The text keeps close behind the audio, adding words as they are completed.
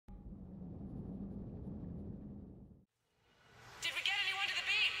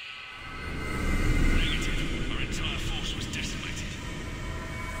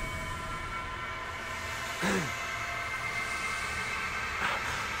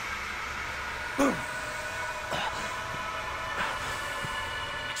It's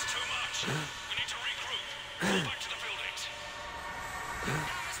too much. We need to regroup. Go back to the buildings.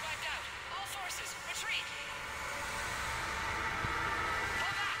 Cameras wiped out. All forces, retreat.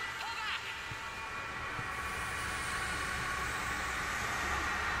 Pull back! Pull back!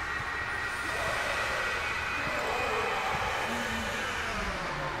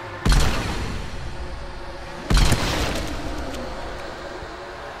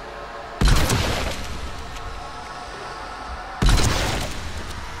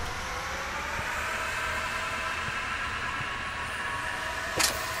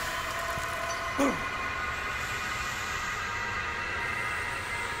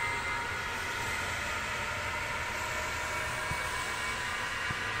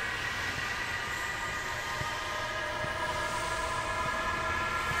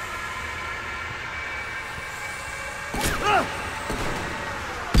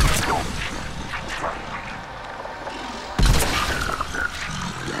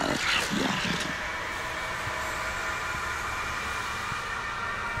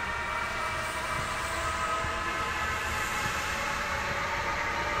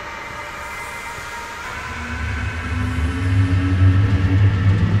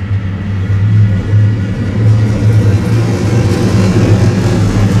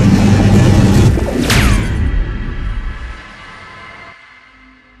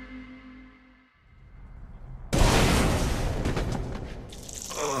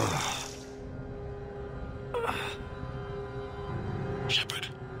 Shepard.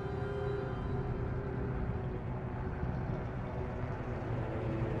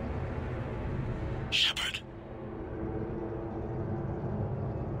 Shepard.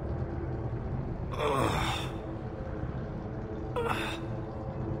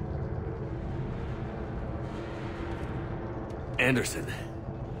 Anderson.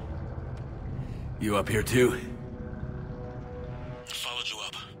 You up here too? Followed you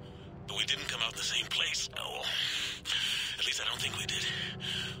up, but we didn't come out in the same place. Oh, at least I don't think we did.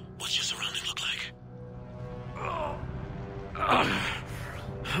 What's your surrounding look like?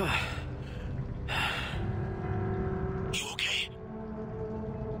 You okay?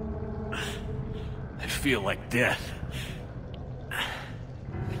 I feel like death.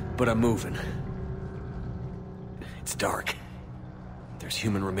 But I'm moving. It's dark. There's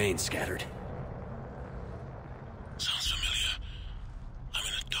human remains scattered. Sounds familiar. I'm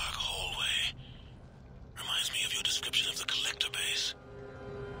in a dark hallway. Reminds me of your description of the collector base.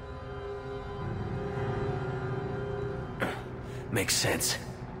 Makes sense.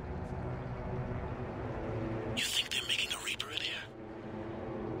 You think they're making a Reaper in here?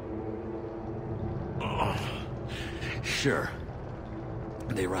 Sure.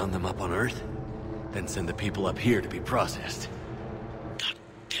 They round them up on Earth, then send the people up here to be processed.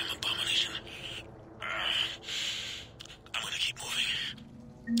 Goddamn abomination. I'm gonna keep moving.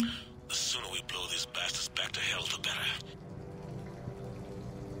 The sooner we blow these bastards back to hell, the better.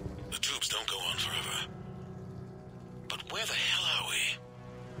 The troops don't go on forever. But where the hell are we?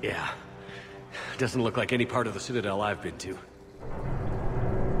 Yeah. Doesn't look like any part of the Citadel I've been to.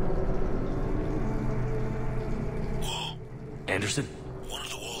 Whoa. Anderson? One of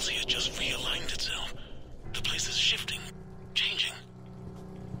the walls here just realigned itself. The place is shifting, changing.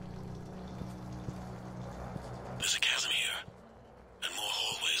 There's a chasm here, and more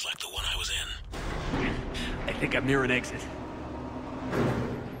hallways like the one I was in. I think I'm near an exit.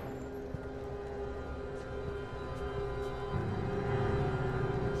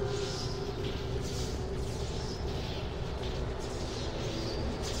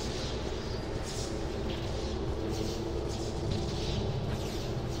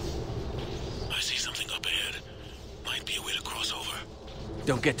 I see something up ahead. Might be a way to cross over.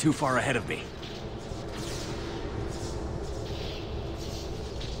 Don't get too far ahead of me.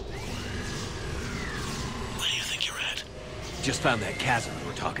 Where do you think you're at? Just found that chasm we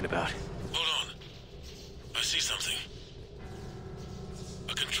were talking about. Hold on. I see something.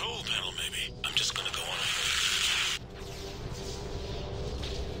 A control panel, maybe. I'm just gonna go on.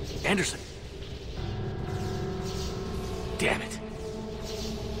 Anderson! Damn it.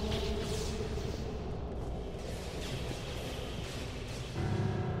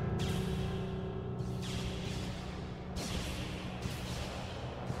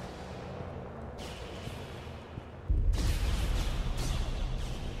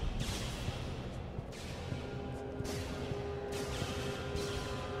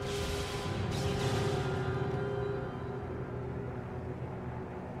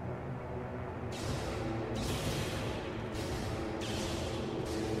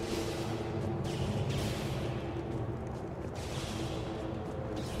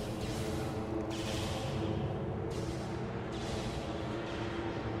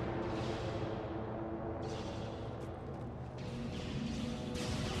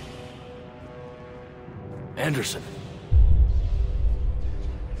 Anderson.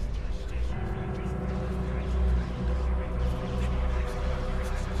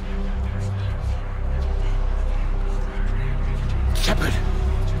 Shepard!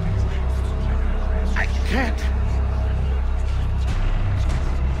 I can't!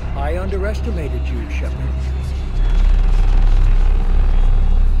 I underestimated you, Shepard.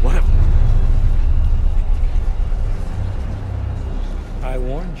 What if... I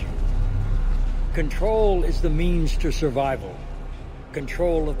warned you. Control is the means to survival.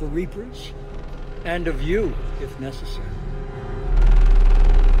 Control of the Reapers, and of you, if necessary.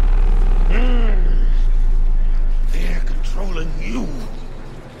 They're controlling you.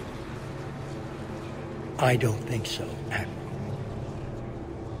 I don't think so, Admiral.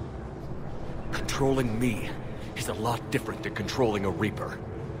 Controlling me is a lot different than controlling a Reaper.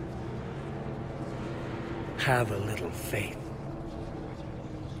 Have a little faith.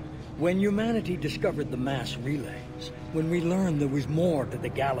 When humanity discovered the mass relays, when we learned there was more to the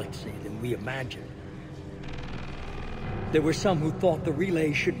galaxy than we imagined, there were some who thought the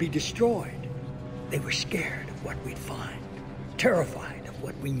relays should be destroyed. They were scared of what we'd find, terrified of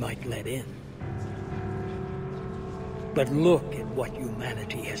what we might let in. But look at what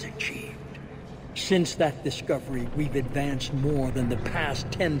humanity has achieved. Since that discovery, we've advanced more than the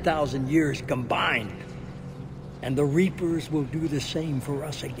past 10,000 years combined. And the Reapers will do the same for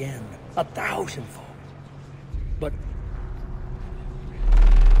us again, 1,000-fold. But...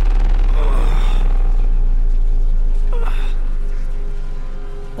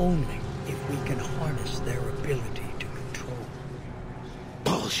 only if we can harness their ability to control.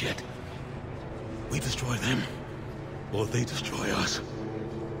 Bullshit. We destroy them, or they destroy us.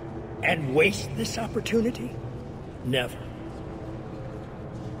 And waste this opportunity? Never.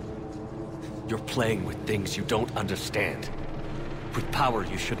 You're playing with things you don't understand. With power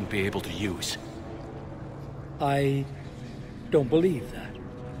you shouldn't be able to use. I don't believe that.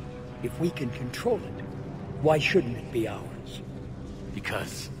 If we can control it, why shouldn't it be ours?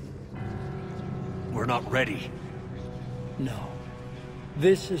 Because... we're not ready. No.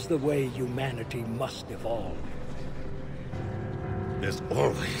 This is the way humanity must evolve. There's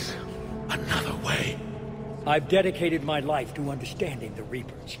always another way. I've dedicated my life to understanding the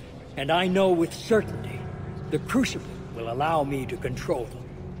Reapers, and I know with certainty the Crucible will allow me to control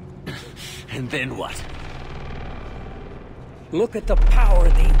them. And then what? Look at the power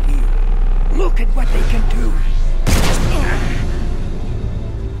they wield. Look at what they can do.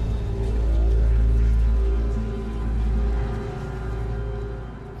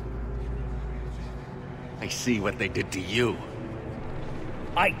 I see what they did to you.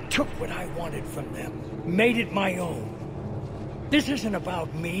 I took what I wanted from them, made it my own. This isn't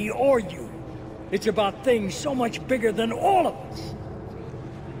about me or you. It's about things so much bigger than all of us.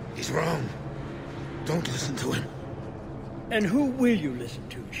 He's wrong. Don't listen to him. And who will you listen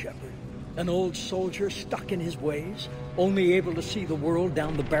to, Shepard? An old soldier stuck in his ways, only able to see the world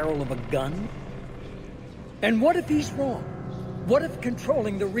down the barrel of a gun? And what if he's wrong? What if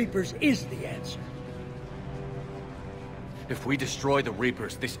controlling the Reapers is the answer? If we destroy the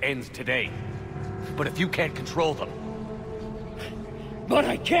Reapers, this ends today. But if you can't control them... But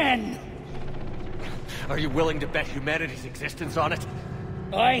I can! Are you willing to bet humanity's existence on it?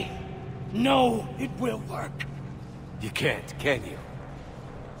 I know it will work. You can't, can you?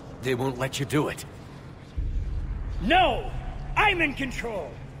 They won't let you do it. No! I'm in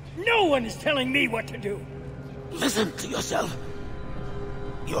control! No one is telling me what to do! Listen to yourself.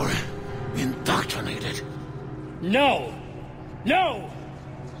 You're indoctrinated. No! No!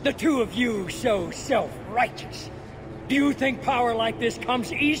 The two of you so self-righteous. Do you think power like this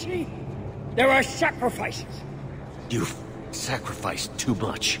comes easy? There are sacrifices. You've sacrificed too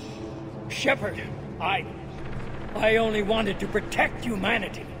much. Shepard, I only wanted to protect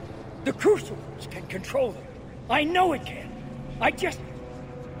humanity. The Crucibles can control them. I know it can. I just...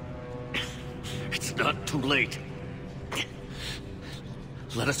 It's not too late.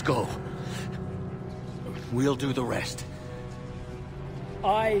 Let us go. We'll do the rest.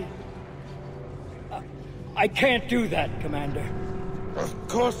 I can't do that, Commander. Of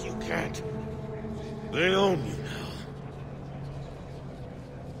course you can't. They own you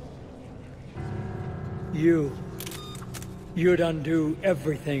now. You'd undo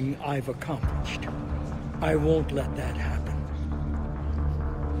everything I've accomplished. I won't let that happen.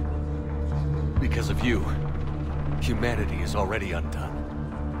 Because of you, humanity is already undone.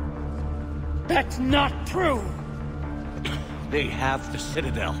 That's not true! They have the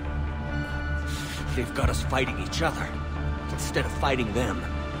Citadel. They've got us fighting each other, instead of fighting them.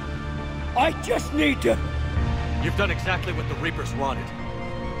 I just need to... You've done exactly what the Reapers wanted.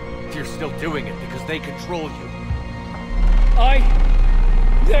 You're still doing it because they control you.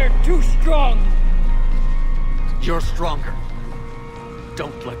 They're too strong! You're stronger.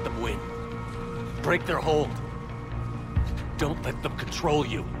 Don't let them win. Break their hold. Don't let them control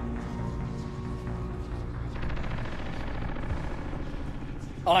you.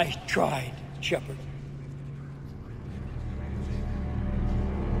 I tried, Shepard.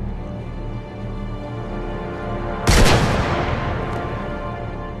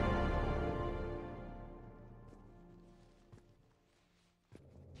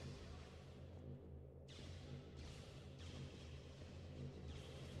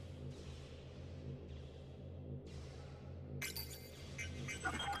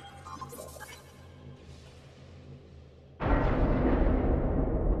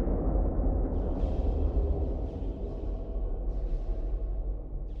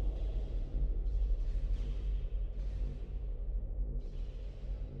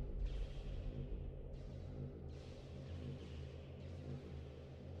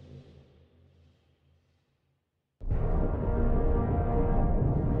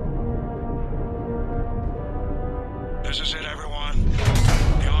 This is it, everyone.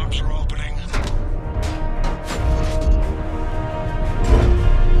 The arms are opening.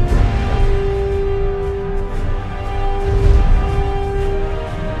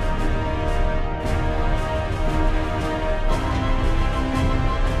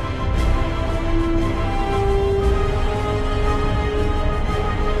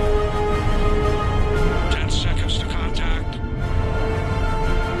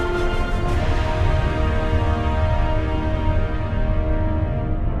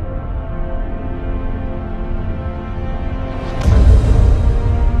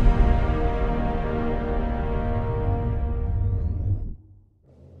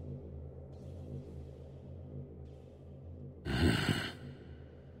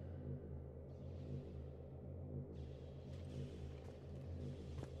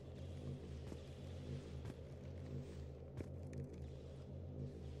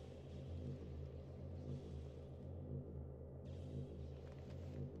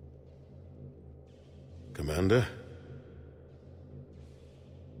 Commander?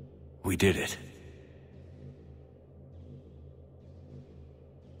 We did it.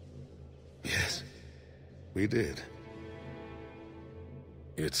 Yes, we did.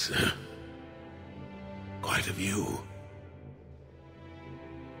 It's quite a view.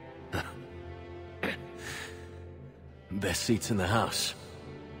 Best seats in the house.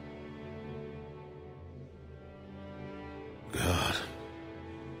 God.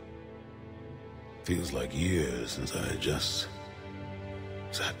 Feels like years since I just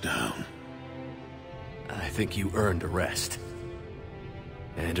sat down. I think you earned a rest.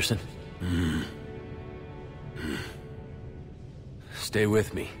 Anderson? Stay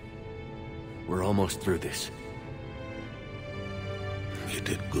with me. We're almost through this. You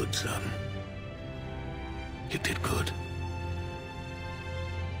did good, son. You did good.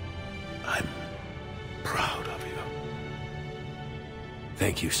 I'm proud of you.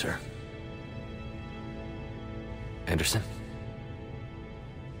 Thank you, sir. Anderson?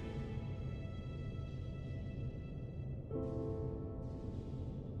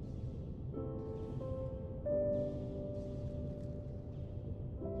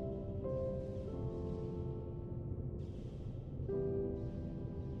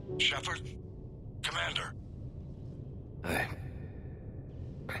 Shepard? Commander?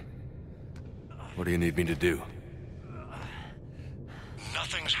 What do you need me to do?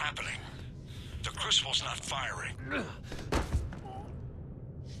 Nothing's happening. The crucible's not firing.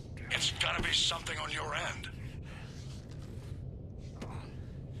 It's gotta be something on your end.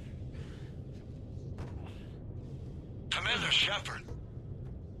 Commander Shepard!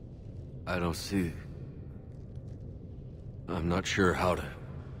 I don't see... I'm not sure how to...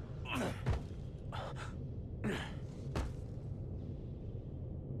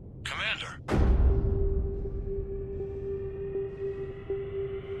 Commander!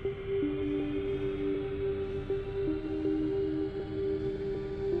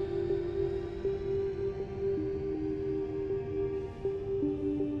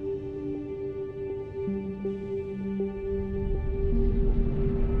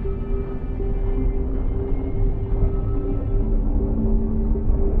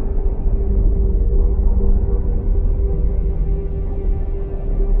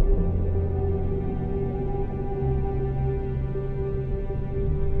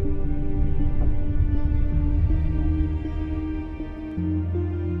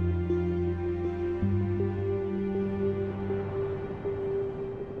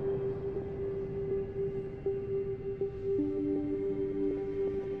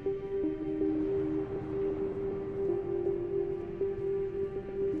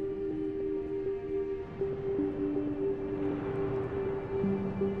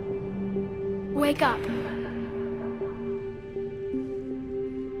 Wake up.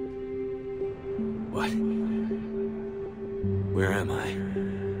 What? Where am I?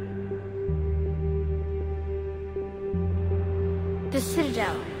 The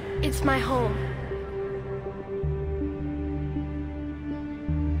Citadel. It's my home.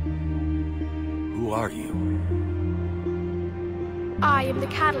 Who are you? I am the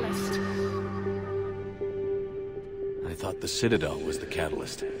catalyst. I thought the Citadel was the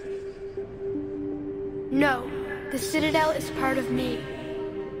catalyst. No, the Citadel is part of me.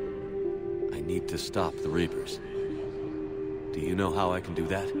 I need to stop the Reapers. Do you know how I can do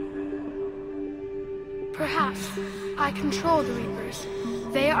that? Perhaps. I control the Reapers.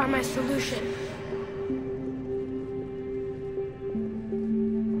 They are my solution.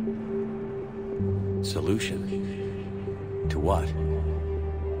 Solution? To what?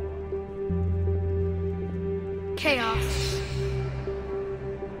 Chaos.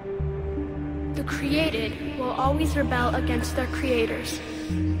 The created will always rebel against their creators.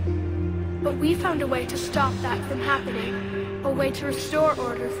 But we found a way to stop that from happening. A way to restore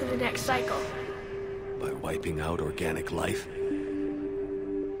order for the next cycle. By wiping out organic life?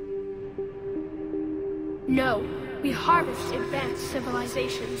 No, we harvest advanced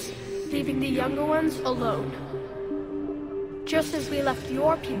civilizations, leaving the younger ones alone. Just as we left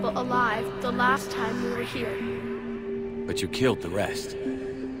your people alive the last time we were here. But you killed the rest.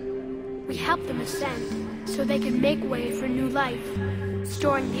 We helped them ascend, so they could make way for new life,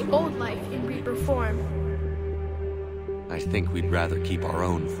 storing the old life in Reaper form. I think we'd rather keep our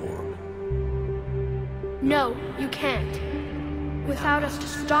own form. No, you can't. Without us to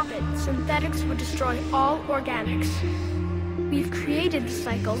stop it, synthetics would destroy all organics. We've created the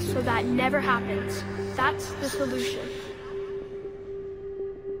cycle so that never happens. That's the solution.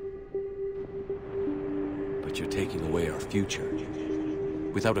 But you're taking away our future.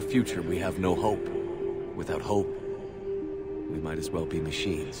 Without a future, we have no hope. Without hope, we might as well be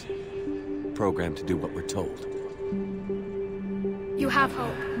machines. Programmed to do what we're told. You have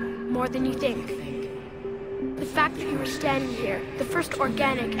hope. More than you think. The fact that you were standing here, the first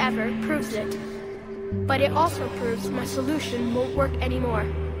organic ever, proves it. But it also proves my solution won't work anymore.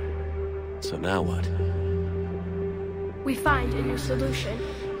 So now what? We find a new solution.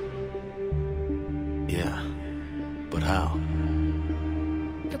 Yeah, but how?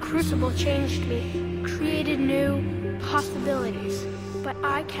 The Crucible changed me, created new possibilities, but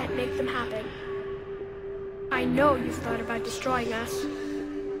I can't make them happen. I know you've thought about destroying us.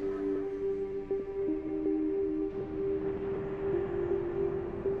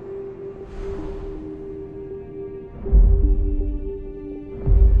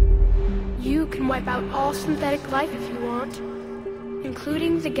 You can wipe out all synthetic life if you want,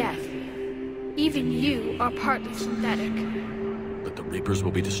 including the Geth. Even you are partly synthetic. But the Reapers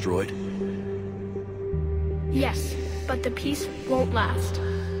will be destroyed? Yes, but the peace won't last.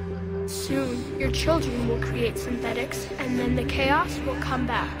 Soon, your children will create synthetics, and then the chaos will come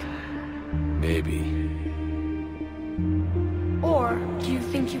back. Maybe. Or do you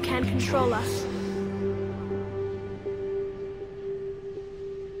think you can control us?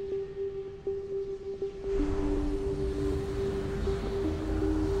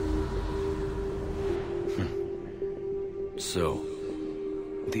 So,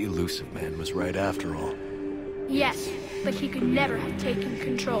 the Illusive Man was right after all. Yes, but he could never have taken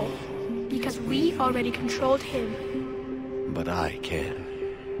control, because we already controlled him. But I can.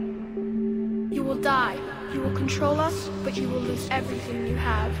 You will die. You will control us, but you will lose everything you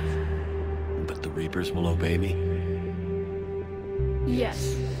have. But the Reapers will obey me?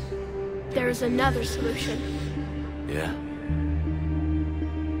 Yes. There is another solution. Yeah?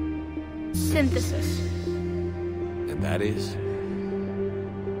 Synthesis. And that is?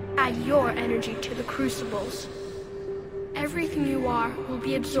 Add your energy to the crucibles. Everything you are will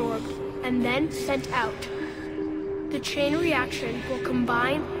be absorbed and then sent out. The chain reaction will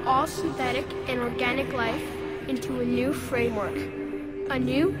combine all synthetic and organic life into a new framework, a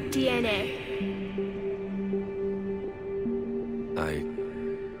new DNA. I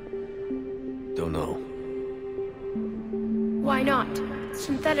don't know. Why not?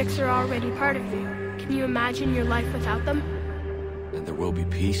 Synthetics are already part of you. Can you imagine your life without them? And there will be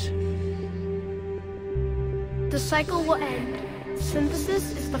peace? The cycle will end.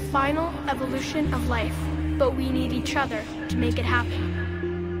 Synthesis is the final evolution of life, but we need each other to make it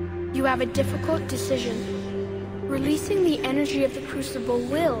happen. You have a difficult decision. Releasing the energy of the Crucible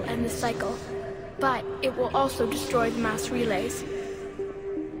will end the cycle, but it will also destroy the mass relays.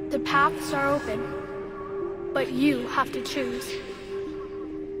 The paths are open, but you have to choose.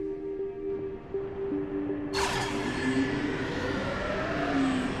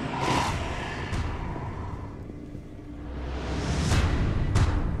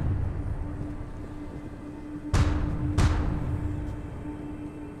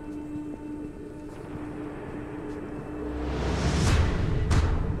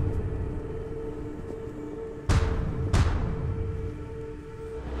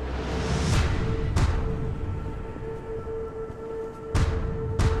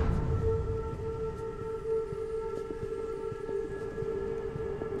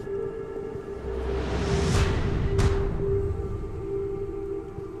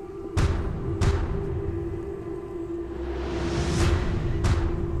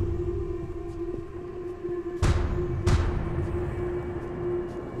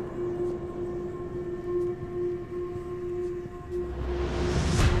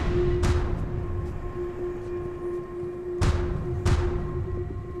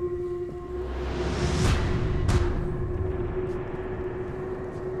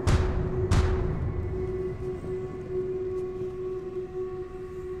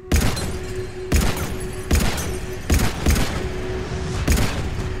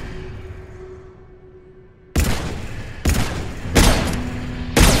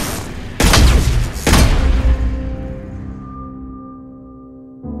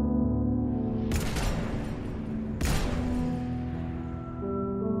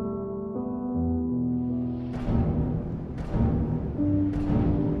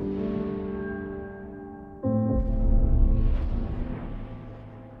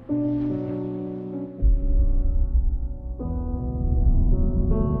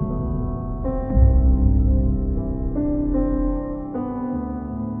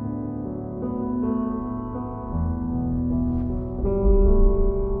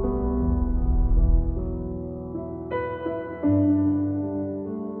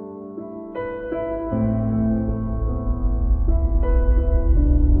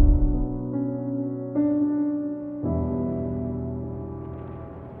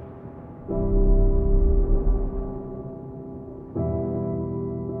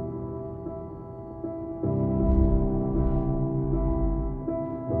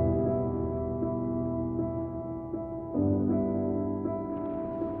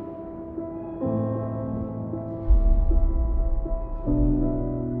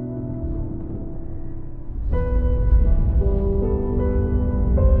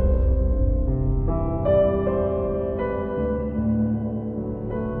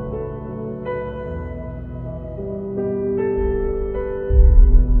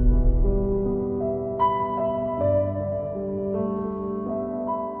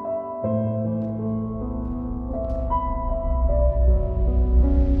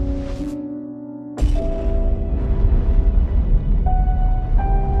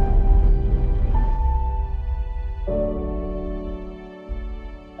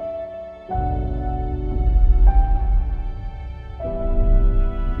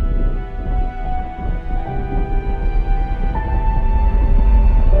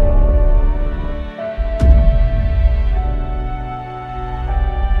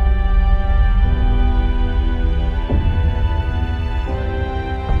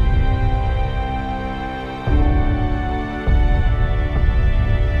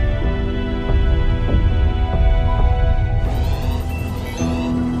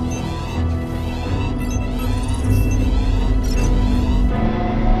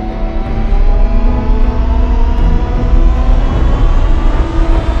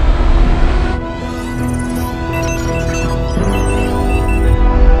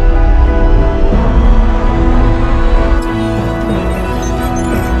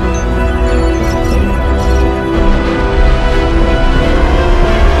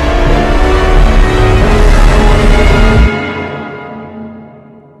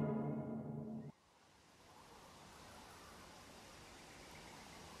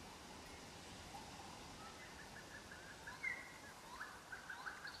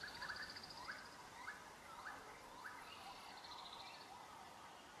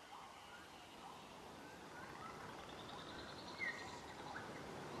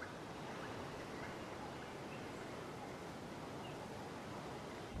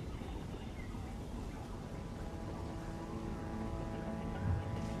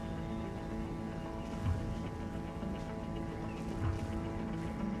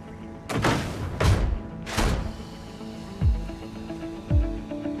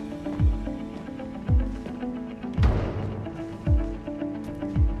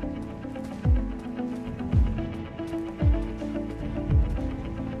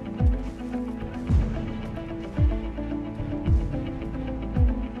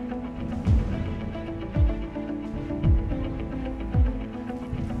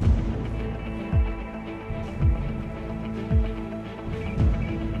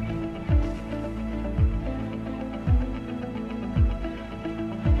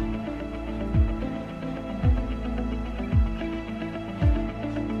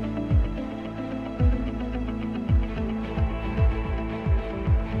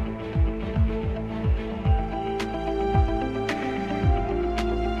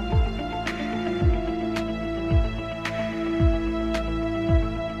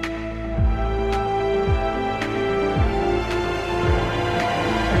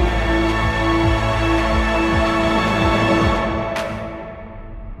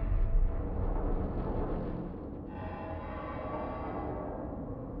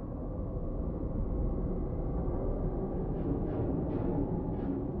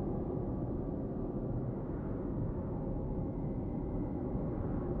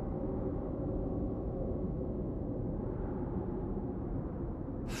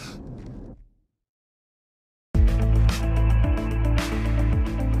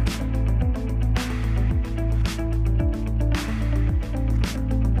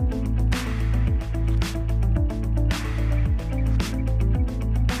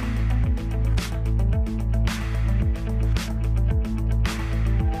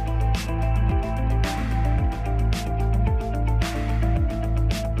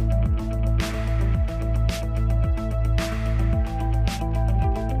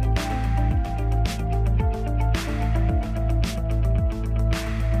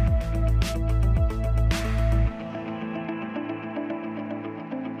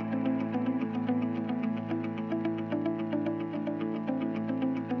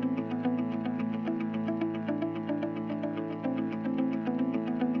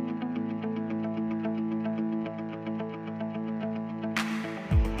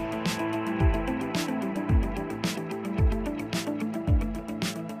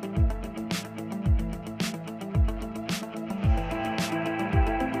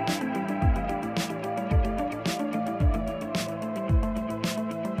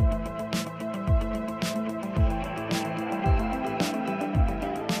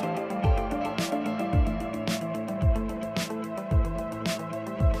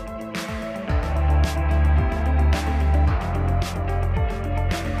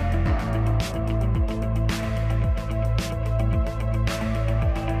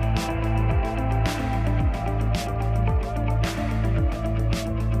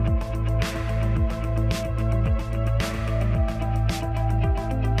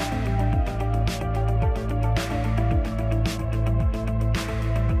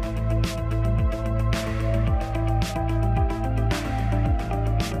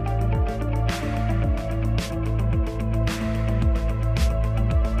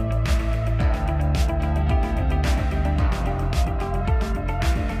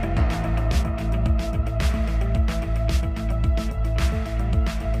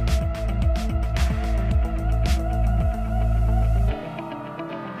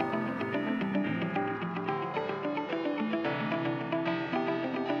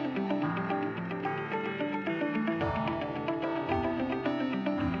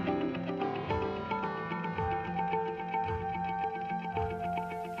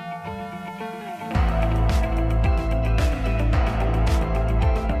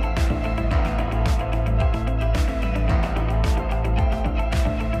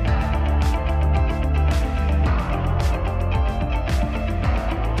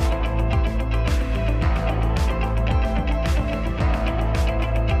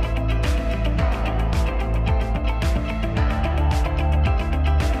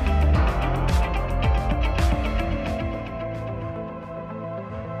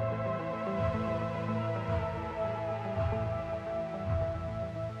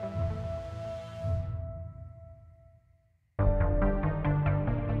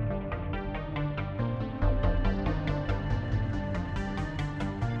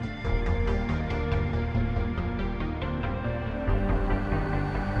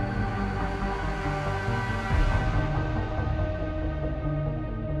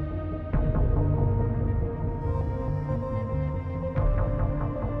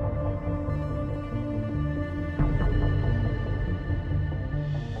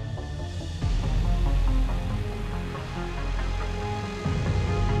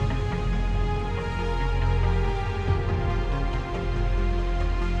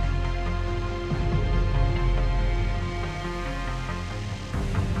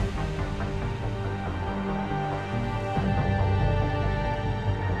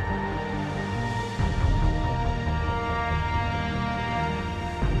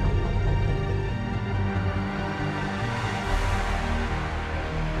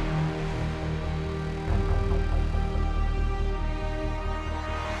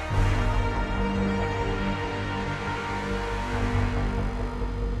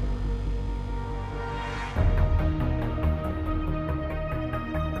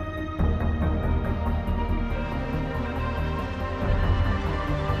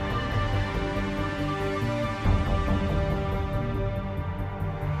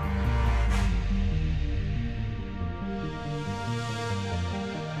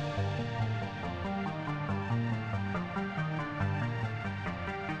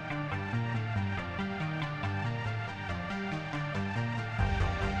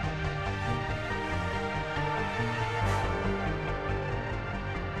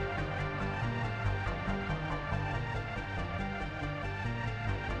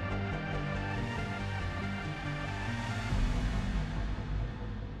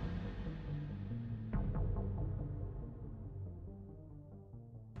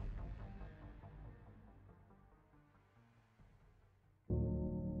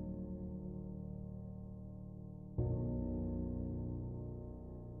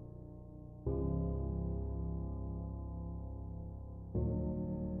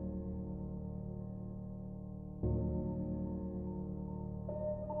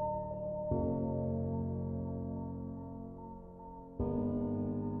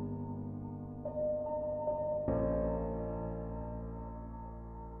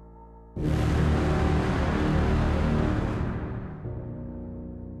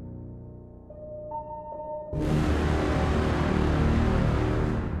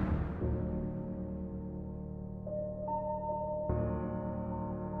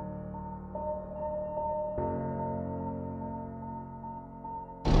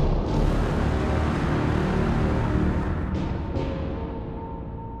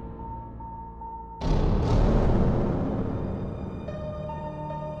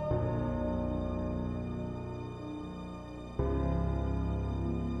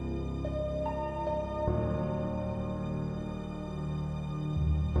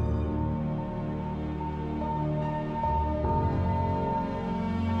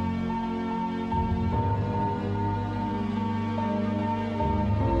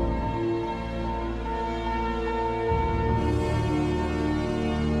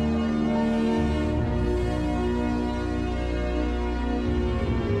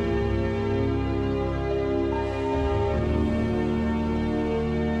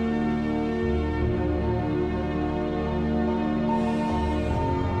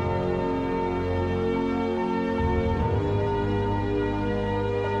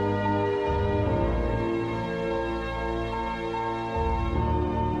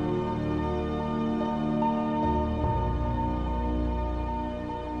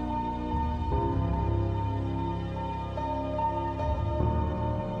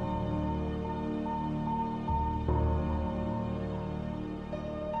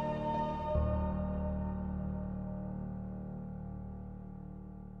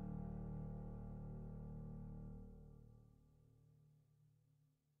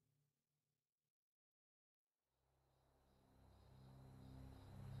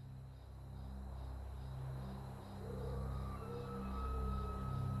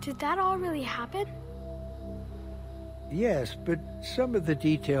 Did that all really happen? Yes, but some of the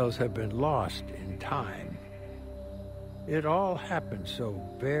details have been lost in time. It all happened so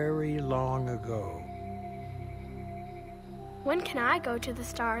very long ago. When can I go to the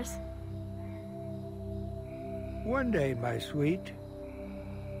stars? One day, my sweet.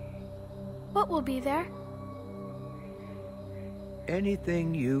 What will be there?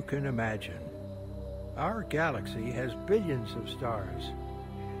 Anything you can imagine. Our galaxy has billions of stars.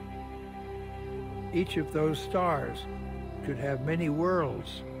 Each of those stars could have many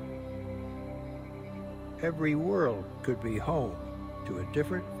worlds. Every world could be home to a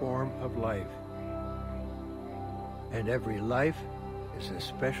different form of life. And every life is a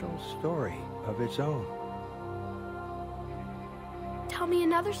special story of its own. Tell me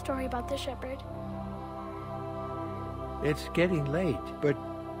another story about the Shepard. It's getting late, but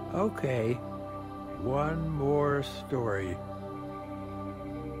okay. One more story.